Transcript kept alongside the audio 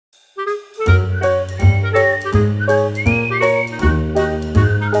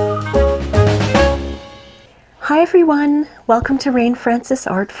Hi everyone! Welcome to Rain Francis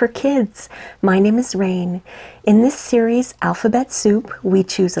Art for Kids. My name is Rain. In this series, Alphabet Soup, we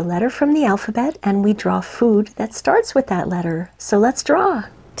choose a letter from the alphabet and we draw food that starts with that letter. So let's draw.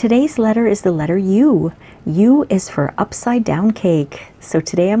 Today's letter is the letter U. U is for Upside Down Cake. So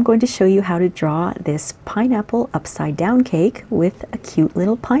today I'm going to show you how to draw this pineapple upside down cake with a cute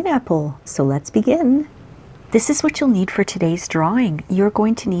little pineapple. So let's begin. This is what you'll need for today's drawing. You're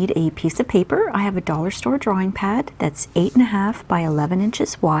going to need a piece of paper. I have a dollar store drawing pad that's 8.5 by 11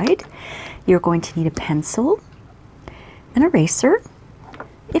 inches wide. You're going to need a pencil, an eraser.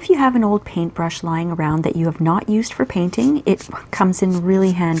 If you have an old paintbrush lying around that you have not used for painting, it comes in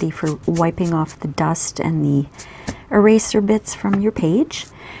really handy for wiping off the dust and the eraser bits from your page.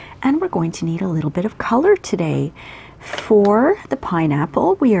 And we're going to need a little bit of color today. For the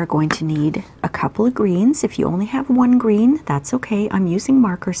pineapple, we are going to need a couple of greens. If you only have one green, that's okay. I'm using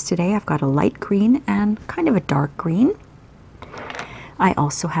markers today. I've got a light green and kind of a dark green. I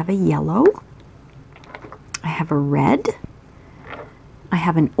also have a yellow. I have a red. I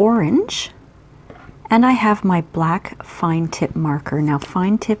have an orange. And I have my black fine tip marker. Now,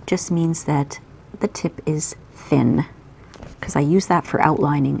 fine tip just means that the tip is thin, because I use that for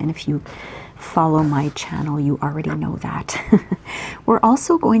outlining. And if you follow my channel, you already know that. We're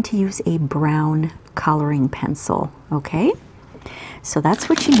also going to use a brown coloring pencil, okay? So that's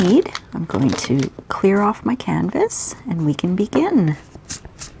what you need. I'm going to clear off my canvas and we can begin.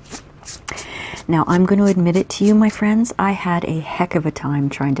 Now, I'm going to admit it to you, my friends, I had a heck of a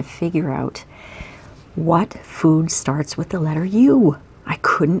time trying to figure out what food starts with the letter U. I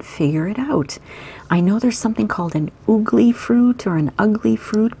couldn't figure it out. I know there's something called an oogly fruit or an ugly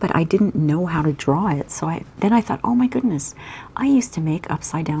fruit, but I didn't know how to draw it. So then I thought, oh my goodness, I used to make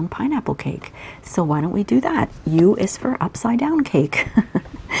upside down pineapple cake. So why don't we do that? U is for upside down cake.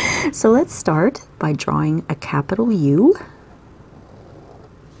 So let's start by drawing a capital U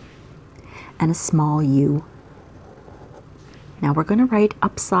and a small u. Now we're going to write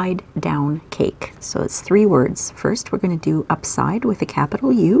upside down cake. So it's 3 words. First, we're going to do upside with a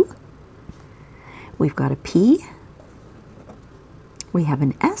capital U. We've got a P. We have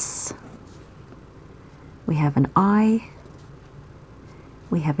an S. We have an I.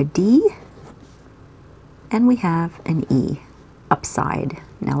 We have a D. And we have an E. Upside.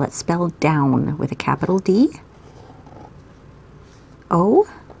 Now let's spell down with a capital D. O.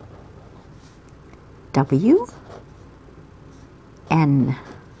 W. N,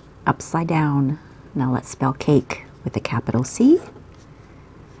 upside down. Now let's spell cake with a capital C,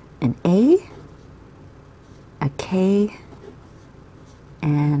 an A, a K,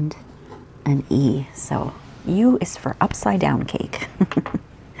 and an E. So U is for upside down cake.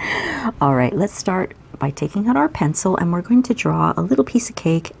 All right, let's start by taking out our pencil and we're going to draw a little piece of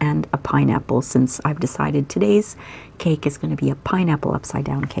cake and a pineapple, since I've decided today's cake is going to be a pineapple upside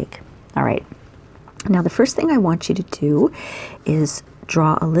down cake. All right. Now the first thing I want you to do is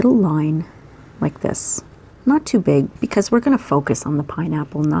draw a little line like this. Not too big, because we're going to focus on the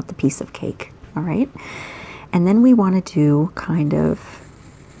pineapple, not the piece of cake. All right? And then we want to do kind of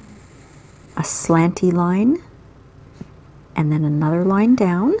a slanty line, and then another line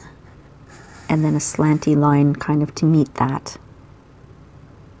down, and then a slanty line kind of to meet that.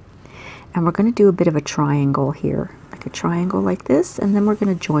 And we're going to do a bit of a triangle here. A triangle like this, and then we're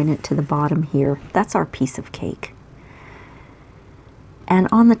going to join it to the bottom here. That's our piece of cake. And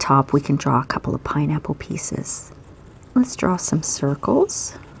on the top we can draw a couple of pineapple pieces. Let's draw some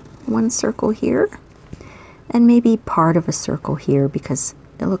circles. One circle here, and maybe part of a circle here, because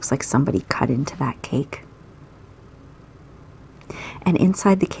it looks like somebody cut into that cake. And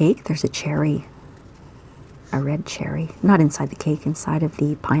inside the cake there's a cherry, a red cherry. Not inside the cake, inside of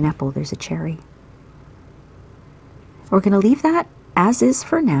the pineapple there's a cherry. We're going to leave that as is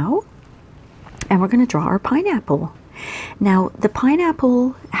for now, and we're going to draw our pineapple. Now, the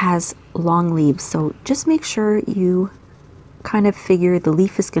pineapple has long leaves, so just make sure you kind of figure the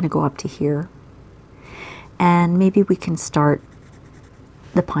leaf is going to go up to here. And maybe we can start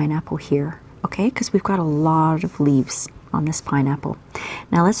the pineapple here, okay? Because we've got a lot of leaves on this pineapple.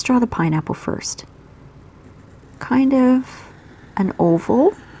 Now, let's draw the pineapple first. Kind of an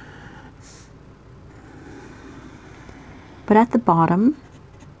oval. But at the bottom,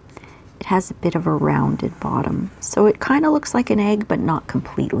 it has a bit of a rounded bottom. So it kind of looks like an egg, but not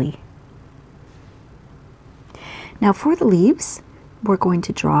completely. Now for the leaves, we're going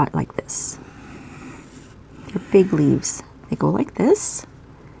to draw it like this. They're big leaves. They go like this.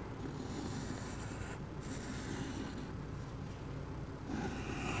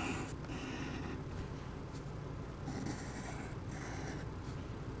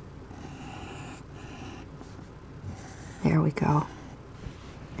 There we go.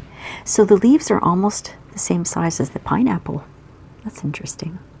 So the leaves are almost the same size as the pineapple. That's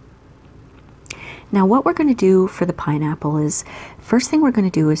interesting. Now what we're going to do for the pineapple is, first thing we're going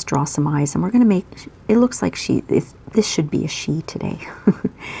to do is draw some eyes, and we're going to make, it looks like this should be a she today.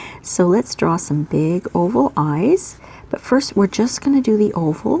 So let's draw some big oval eyes, but first we're just going to do the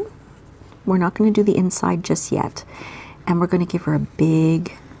oval. We're not going to do the inside just yet. And we're going to give her a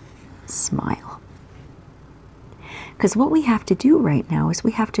big smile. Because what we have to do right now is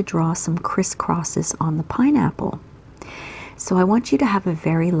we have to draw some crisscrosses on the pineapple. So I want you to have a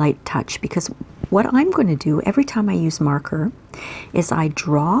very light touch, because what I'm going to do every time I use marker is I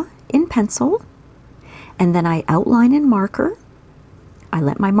draw in pencil, and then I outline in marker. I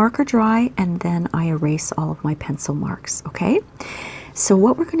let my marker dry, and then I erase all of my pencil marks, okay? So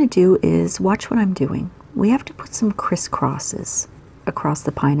what we're going to do is, watch what I'm doing. We have to put some crisscrosses across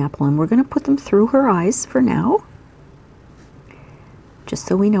the pineapple, and we're going to put them through her eyes for now, just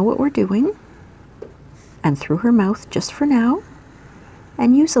so we know what we're doing, and through her mouth just for now,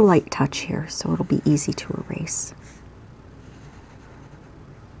 and use a light touch here so it'll be easy to erase.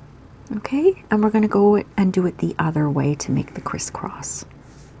 Okay, and we're going to go and do it the other way to make the crisscross.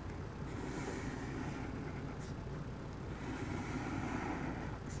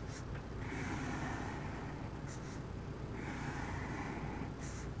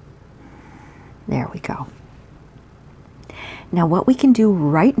 There we go. Now what we can do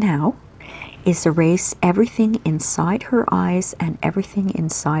right now is erase everything inside her eyes and everything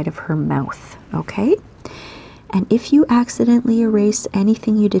inside of her mouth, okay? And if you accidentally erase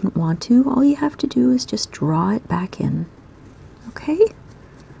anything you didn't want to, all you have to do is just draw it back in, okay?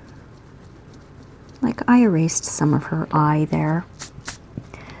 Like I erased some of her eye there.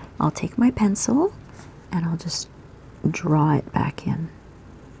 I'll take my pencil and I'll just draw it back in.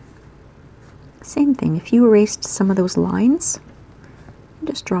 Same thing, if you erased some of those lines,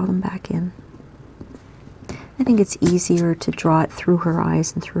 just draw them back in. I think it's easier to draw it through her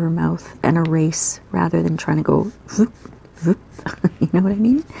eyes and through her mouth and erase rather than trying to go zoop, zoop. You know what I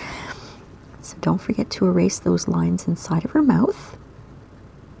mean? So don't forget to erase those lines inside of her mouth.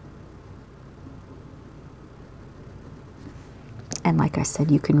 And like I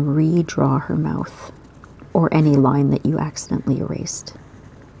said, you can redraw her mouth or any line that you accidentally erased.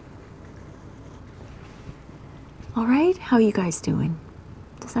 All right, how are you guys doing?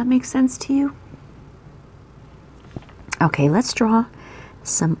 Does that make sense to you? Okay, let's draw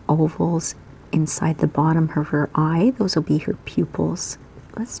some ovals inside the bottom of her eye. Those will be her pupils.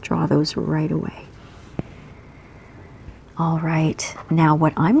 Let's draw those right away. All right, now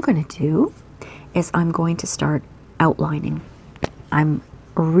what I'm going to do is I'm going to start outlining. I'm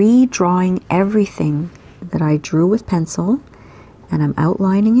redrawing everything that I drew with pencil, and I'm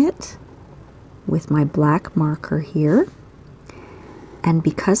outlining it with my black marker here. And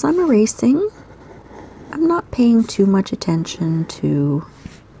because I'm erasing, I'm not paying too much attention to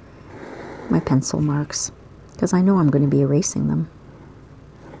my pencil marks because I know I'm going to be erasing them.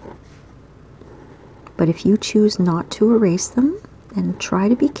 But if you choose not to erase them, then try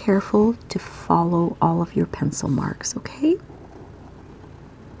to be careful to follow all of your pencil marks, okay?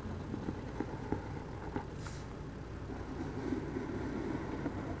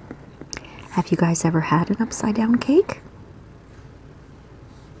 Have you guys ever had an upside down cake?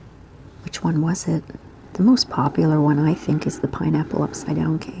 Which one was it? The most popular one, I think, is the pineapple upside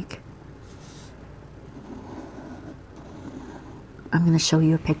down cake. I'm going to show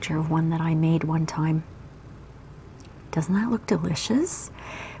you a picture of one that I made one time. Doesn't that look delicious?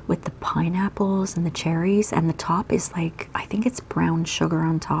 With the pineapples and the cherries, and the top is like, I think it's brown sugar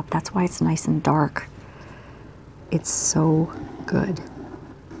on top. That's why it's nice and dark. It's so good.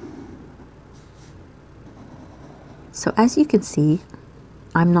 So as you can see,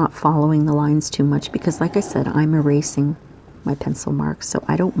 I'm not following the lines too much because, like I said, I'm erasing my pencil marks, so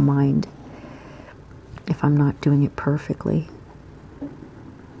I don't mind if I'm not doing it perfectly.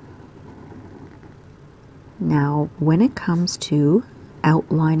 Now, when it comes to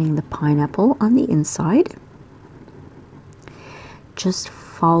outlining the pineapple on the inside, just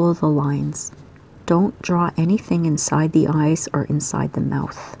follow the lines. Don't draw anything inside the eyes or inside the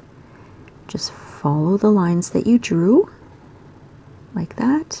mouth. Just follow the lines that you drew, like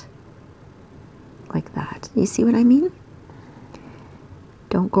that, like that. You see what I mean?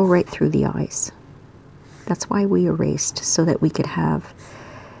 Don't go right through the eyes. That's why we erased, so that we could have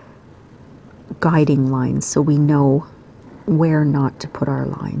guiding lines, so we know where not to put our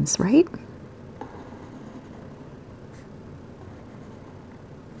lines, right?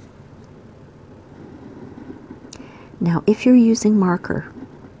 Now, if you're using marker,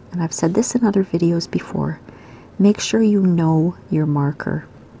 and I've said this in other videos before, make sure you know your marker.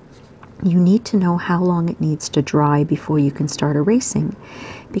 You need to know how long it needs to dry before you can start erasing,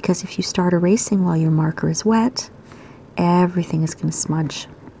 because if you start erasing while your marker is wet, everything is going to smudge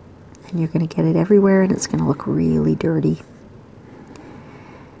and you're going to get it everywhere and it's going to look really dirty.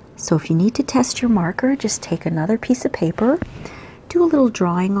 So if you need to test your marker, just take another piece of paper, do a little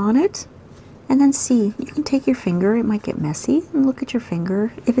drawing on it, and then see. You can take your finger, it might get messy, and look at your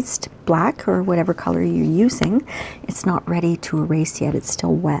finger. If it's black or whatever color you're using, it's not ready to erase yet, it's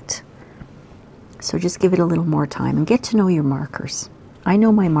still wet. So just give it a little more time and get to know your markers. I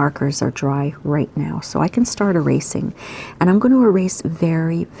know my markers are dry right now, so I can start erasing. And I'm going to erase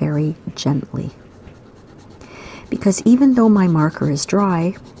very, very gently. Because even though my marker is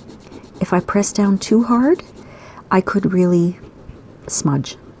dry, if I press down too hard, I could really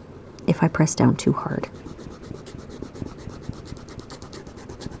smudge if I press down too hard.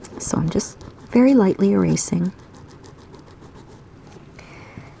 So I'm just very lightly erasing.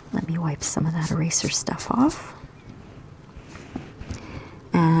 Let me wipe some of that eraser stuff off.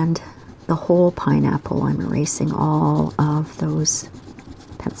 And the whole pineapple, I'm erasing all of those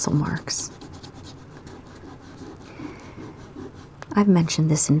pencil marks. I've mentioned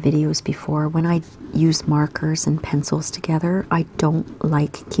this in videos before. When I use markers and pencils together, I don't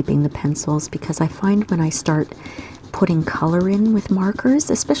like keeping the pencils because I find when I start putting color in with markers,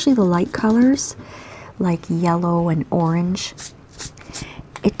 especially the light colors like yellow and orange,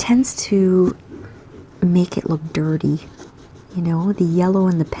 it tends to make it look dirty. You know, the yellow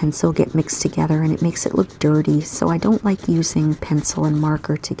and the pencil get mixed together and it makes it look dirty, so I don't like using pencil and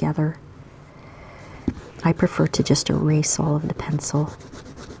marker together. I prefer to just erase all of the pencil.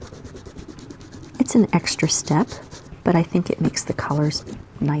 It's an extra step, but I think it makes the colors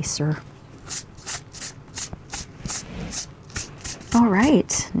nicer. All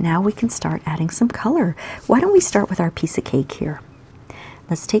right, now we can start adding some color. Why don't we start with our piece of cake here?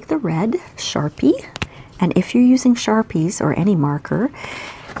 Let's take the red Sharpie, and if you're using Sharpies or any marker,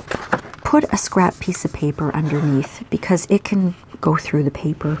 put a scrap piece of paper underneath because it can go through the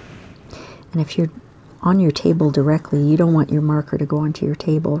paper. And if you're on your table directly, you don't want your marker to go onto your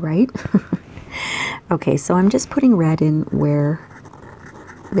table, right? Okay, so I'm just putting red in where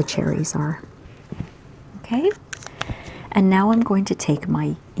the cherries are. Okay, and now I'm going to take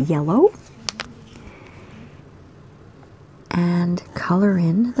my yellow and color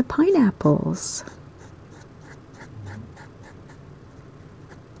in the pineapples.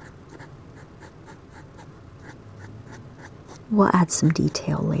 We'll add some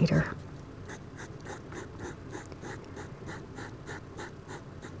detail later.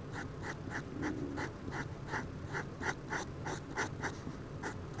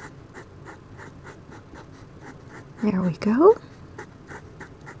 There we go.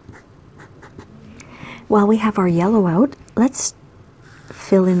 While we have our yellow out, let's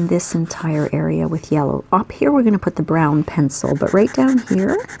fill in this entire area with yellow. Up here we're going to put the brown pencil, but right down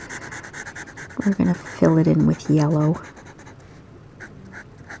here we're going to fill it in with yellow.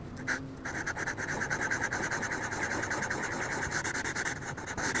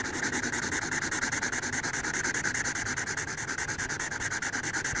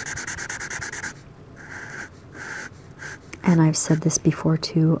 And I've said this before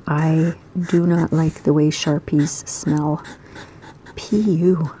too, I do not like the way Sharpies smell.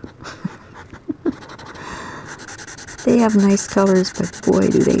 P.U. They have nice colors, but boy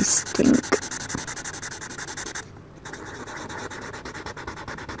do they stink.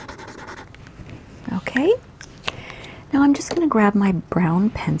 Okay, now I'm just going to grab my brown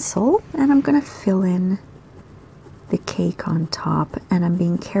pencil and I'm going to fill in the cake on top, and I'm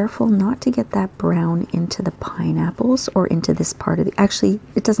being careful not to get that brown into the pineapples or into this part of the, actually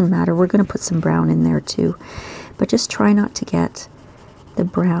it doesn't matter, we're going to put some brown in there too, but just try not to get the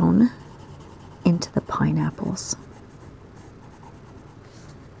brown into the pineapples.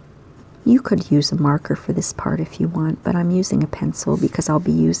 You could use a marker for this part if you want, but I'm using a pencil because I'll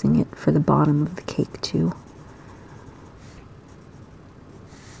be using it for the bottom of the cake too.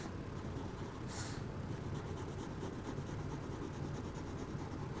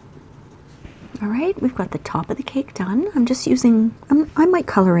 All right, we've got the top of the cake done. I'm just using, I might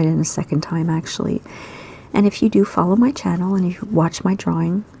color it in a second time actually. And if you do follow my channel and you watch my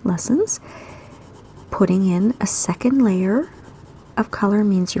drawing lessons, putting in a second layer of color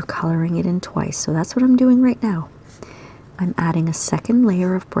means you're coloring it in twice. So that's what I'm doing right now. I'm adding a second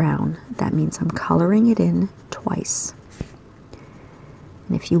layer of brown. That means I'm coloring it in twice.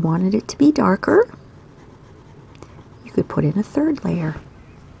 And if you wanted it to be darker, you could put in a third layer.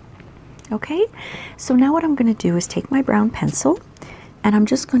 Okay, so now what I'm going to do is take my brown pencil and I'm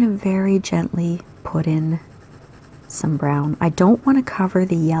just going to very gently put in some brown. I don't want to cover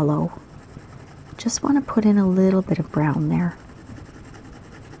the yellow. Just want to put in a little bit of brown there.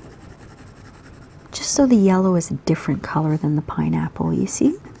 Just so the yellow is a different color than the pineapple, you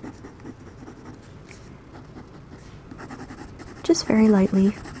see? Just very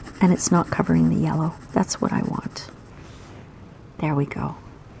lightly, and it's not covering the yellow. That's what I want. There we go.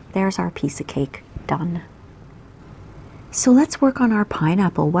 There's our piece of cake done. So let's work on our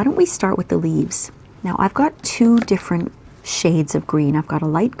pineapple. Why don't we start with the leaves? Now I've got two different shades of green. I've got a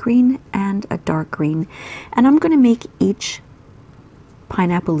light green and a dark green, and I'm going to make each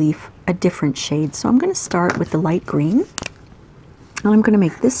pineapple leaf a different shade. So I'm going to start with the light green, and I'm going to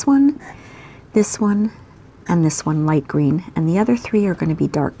make this one, and this one light green, and the other three are going to be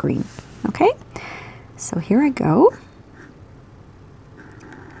dark green. Okay, so here I go.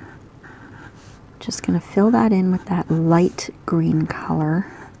 Just going to fill that in with that light green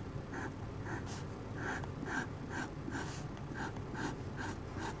color.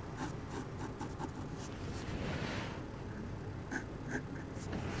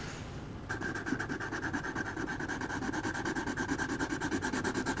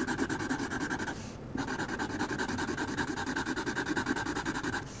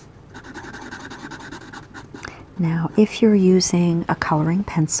 Now, if you're using a coloring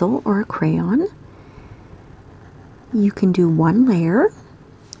pencil or a crayon, you can do one layer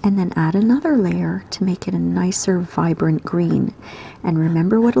and then add another layer to make it a nicer, vibrant green. And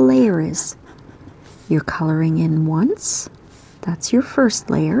remember what a layer is. You're coloring in once, that's your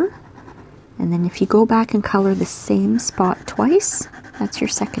first layer. And then if you go back and color the same spot twice, that's your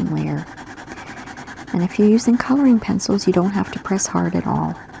second layer. And if you're using coloring pencils, you don't have to press hard at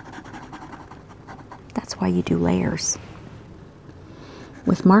all. That's why you do layers.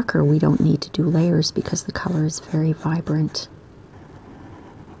 With marker, we don't need to do layers because the color is very vibrant.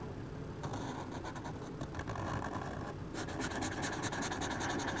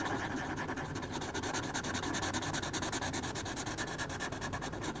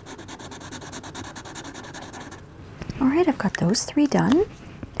 All right, I've got those three done.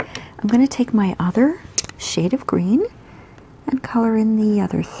 I'm going to take my other shade of green and color in the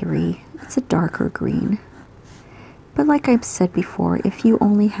other three. It's a darker green. But like I've said before, if you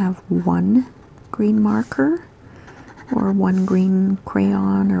only have one green marker or one green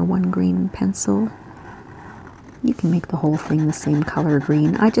crayon or one green pencil, you can make the whole thing the same color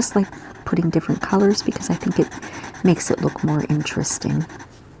green. I just like putting different colors because I think it makes it look more interesting.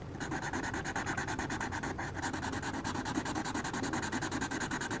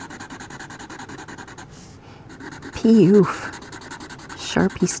 Pee-oof.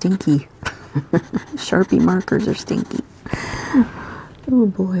 Sharpie stinky. Sharpie markers are stinky. Oh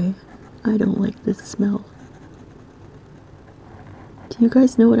boy, I don't like this smell. Do you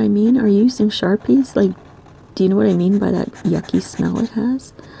guys know what I mean? Are you using Sharpies? Like, do you know what I mean by that yucky smell it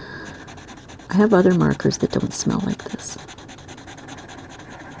has? I have other markers that don't smell like this.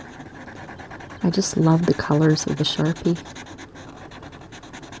 I just love the colors of the Sharpie.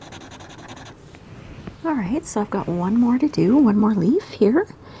 Alright, so I've got one more to do, one more leaf here.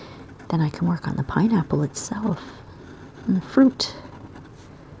 Then I can work on the pineapple itself and the fruit.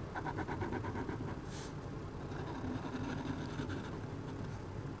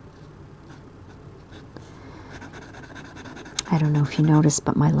 I don't know if you noticed,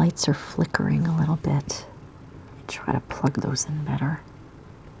 but my lights are flickering a little bit. Try to plug those in better.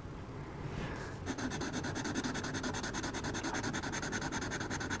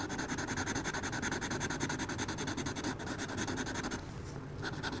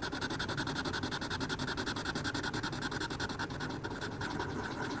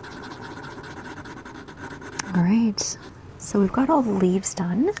 All right, so we've got all the leaves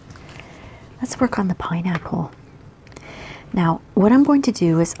done. Let's work on the pineapple. Now, what I'm going to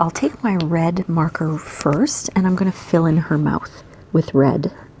do is I'll take my red marker first, and I'm going to fill in her mouth with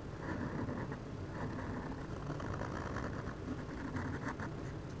red.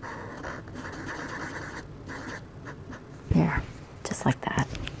 There, just like that.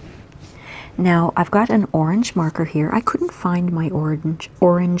 Now, I've got an orange marker here. I couldn't find my orange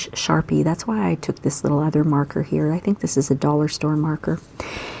Sharpie. That's why I took this little other marker here. I think this is a dollar store marker.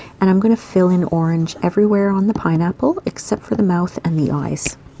 And I'm going to fill in orange everywhere on the pineapple except for the mouth and the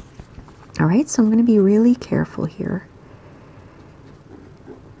eyes. All right, so I'm going to be really careful here.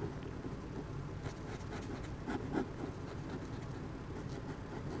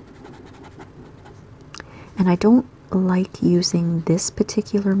 And I don't like using this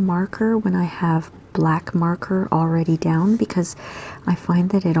particular marker when I have black marker already down because I find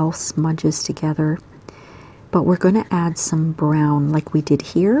that it all smudges together. But we're going to add some brown like we did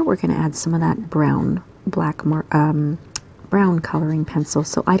here. We're going to add some of that brown brown coloring pencil,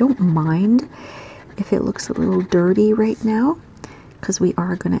 so I don't mind if it looks a little dirty right now, because we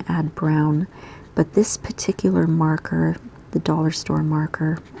are going to add brown. But this particular marker, the dollar store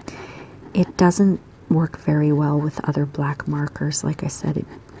marker, it doesn't work very well with other black markers. Like I said,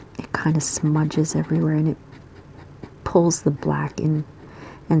 it kind of smudges everywhere and it pulls the black in.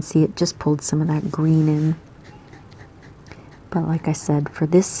 And see, it just pulled some of that green in. But like I said, for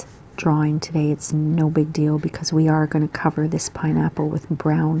this drawing today, it's no big deal because we are going to cover this pineapple with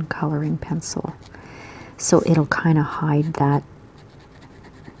brown coloring pencil. So it'll kind of hide that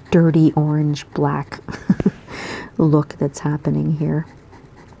dirty orange black look that's happening here.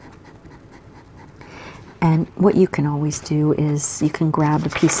 And what you can always do is you can grab a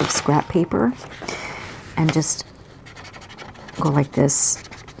piece of scrap paper and just go like this.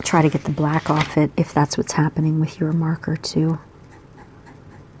 Try to get the black off it if that's what's happening with your marker too.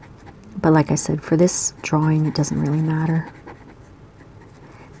 But like I said, for this drawing, it doesn't really matter.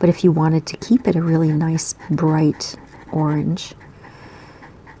 But if you wanted to keep it a really nice bright orange,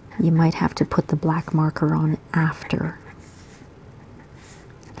 you might have to put the black marker on after.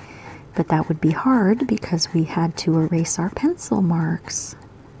 But that would be hard because we had to erase our pencil marks.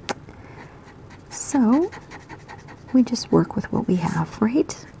 So we just work with what we have,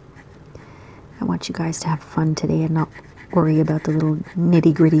 right? I want you guys to have fun today and not worry about the little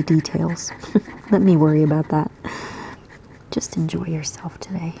nitty-gritty details. Let me worry about that. Just enjoy yourself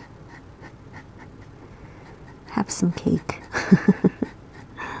today. Have some cake.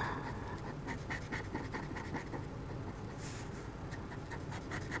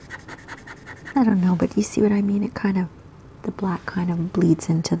 I don't know, but you see what I mean? It kind of, the black kind of bleeds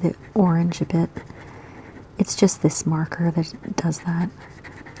into the orange a bit. It's just this marker that does that.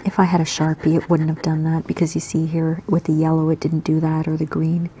 If I had a Sharpie, it wouldn't have done that because you see here with the yellow, it didn't do that, or the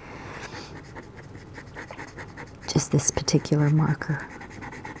green. Just this particular marker.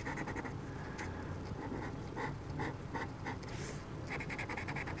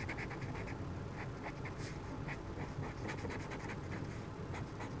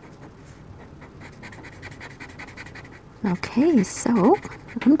 Okay, so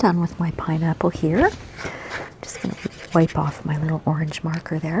I'm done with my pineapple here. Just going to wipe off my little orange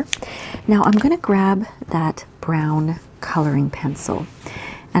marker there. Now I'm going to grab that brown coloring pencil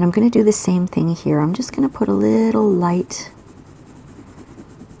and I'm going to do the same thing here. I'm just going to put a little light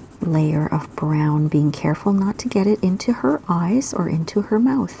layer of brown, being careful not to get it into her eyes or into her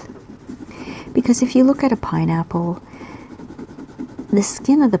mouth. Because if you look at a pineapple, the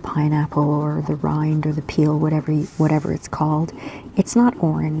skin of the pineapple or the rind or the peel, whatever it's called, it's not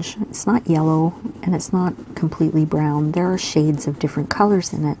orange, it's not yellow, and it's not completely brown. There are shades of different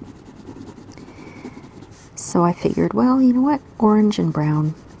colors in it. So I figured, well, you know what? Orange and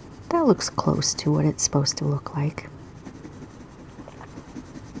brown, that looks close to what it's supposed to look like.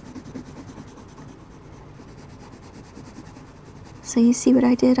 So you see what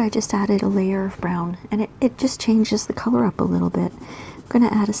I did? I just added a layer of brown, and it just changes the color up a little bit. I'm going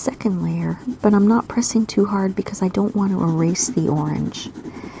to add a second layer, but I'm not pressing too hard because I don't want to erase the orange.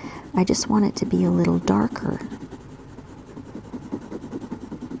 I just want it to be a little darker.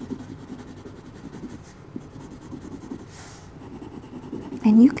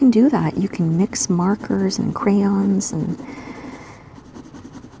 And you can do that. You can mix markers and crayons and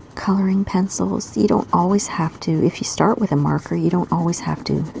coloring pencils. You don't always have to, if you start with a marker, you don't always have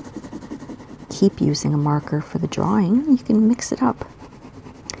to keep using a marker for the drawing. You can mix it up.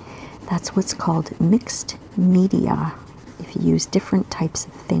 That's what's called mixed media. If you use different types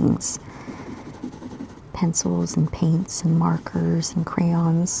of things, pencils and paints and markers and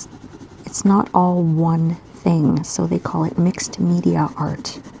crayons, it's not all one thing, so they call it mixed media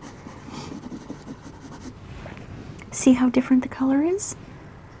art. See how different the color is?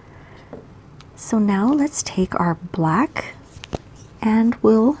 So now let's take our black and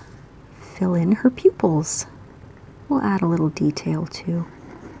we'll fill in her pupils. We'll add a little detail too.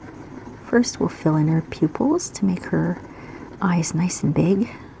 First we'll fill in her pupils to make her eyes nice and big.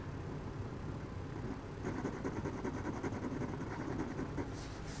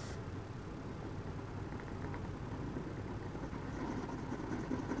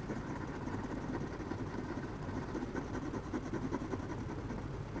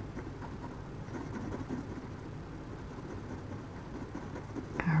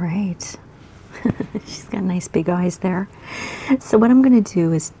 Right. She's got nice big eyes there. So what I'm going to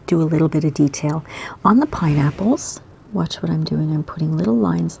do is do a little bit of detail on the pineapples. Watch what I'm doing. I'm putting little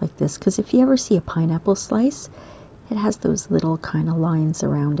lines like this, because if you ever see a pineapple slice, it has those little kind of lines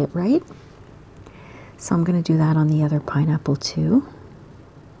around it, right? So I'm going to do that on the other pineapple too.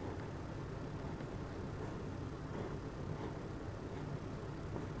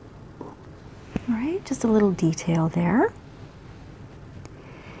 just a little detail there.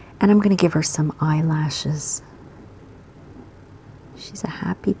 And I'm going to give her some eyelashes. She's a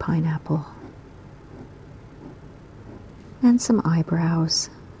happy pineapple. And some eyebrows.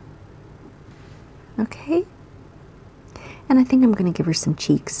 Okay. And I think I'm going to give her some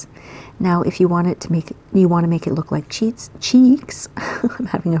cheeks. Now, if you want it to make it look like cheeks. I'm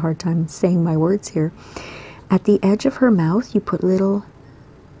having a hard time saying my words here. At the edge of her mouth, you put little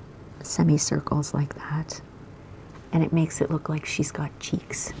semicircles like that, and it makes it look like she's got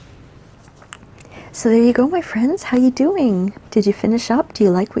cheeks. So there you go, my friends. How you doing? Did you finish up? Do you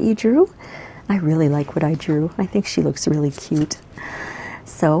like what you drew? I really like what I drew. I think she looks really cute.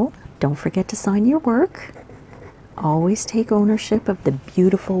 So don't forget to sign your work. Always take ownership of the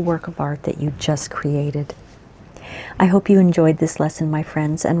beautiful work of art that you just created. I hope you enjoyed this lesson, my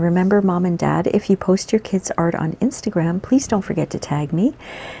friends, and remember, Mom and Dad, if you post your kids' art on Instagram, please don't forget to tag me.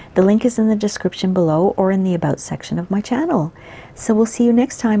 The link is in the description below or in the About section of my channel. So we'll see you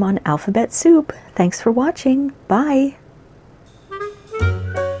next time on Alphabet Soup. Thanks for watching. Bye!